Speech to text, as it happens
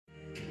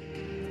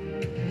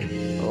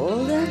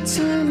that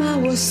time I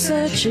was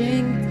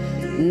searching,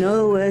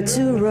 nowhere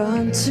to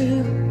run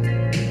to.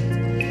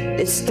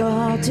 It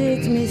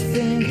started me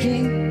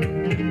thinking,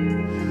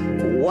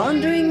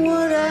 wondering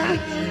what I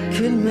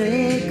could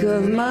make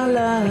of my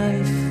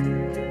life,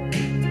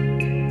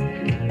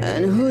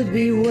 and who'd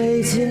be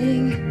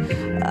waiting,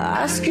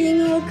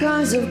 asking all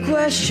kinds of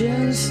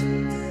questions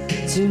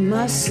to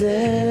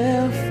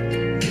myself,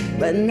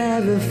 but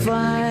never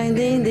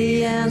finding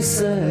the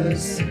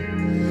answers.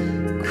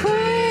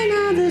 Crying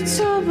at the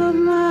top of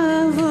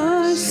my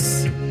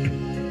voice,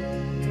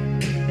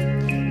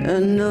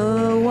 and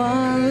no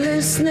one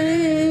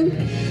listening.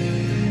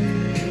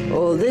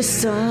 All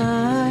this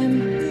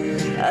time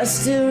I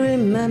still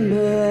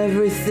remember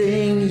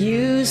everything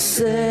you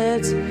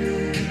said.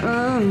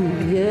 Oh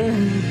yeah,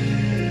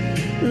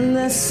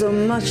 there's so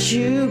much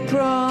you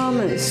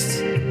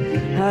promised.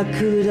 How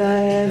could I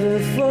ever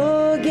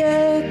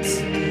forget?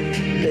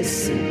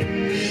 Listen,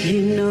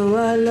 you know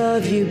I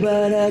love you,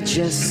 but I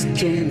just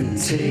can't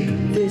take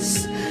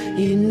this.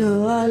 You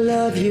know I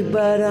love you,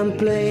 but I'm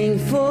playing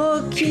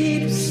for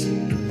keeps.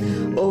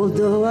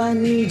 Although I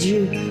need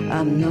you,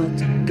 I'm not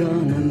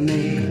gonna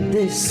make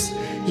this.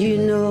 You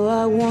know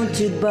I want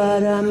you,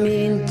 but I'm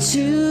in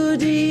too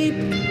deep.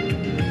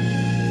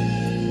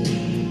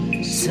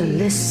 So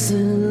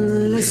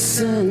listen,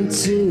 listen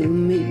to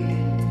me.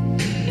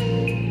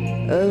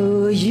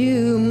 Oh,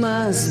 you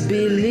must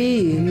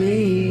believe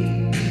me.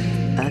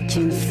 I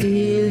can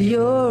feel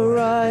your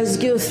eyes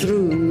go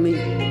through me,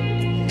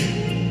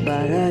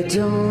 but I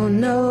don't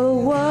know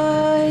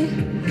why.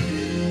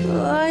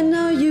 I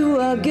know you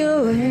are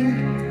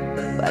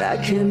going, but I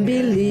can't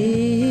believe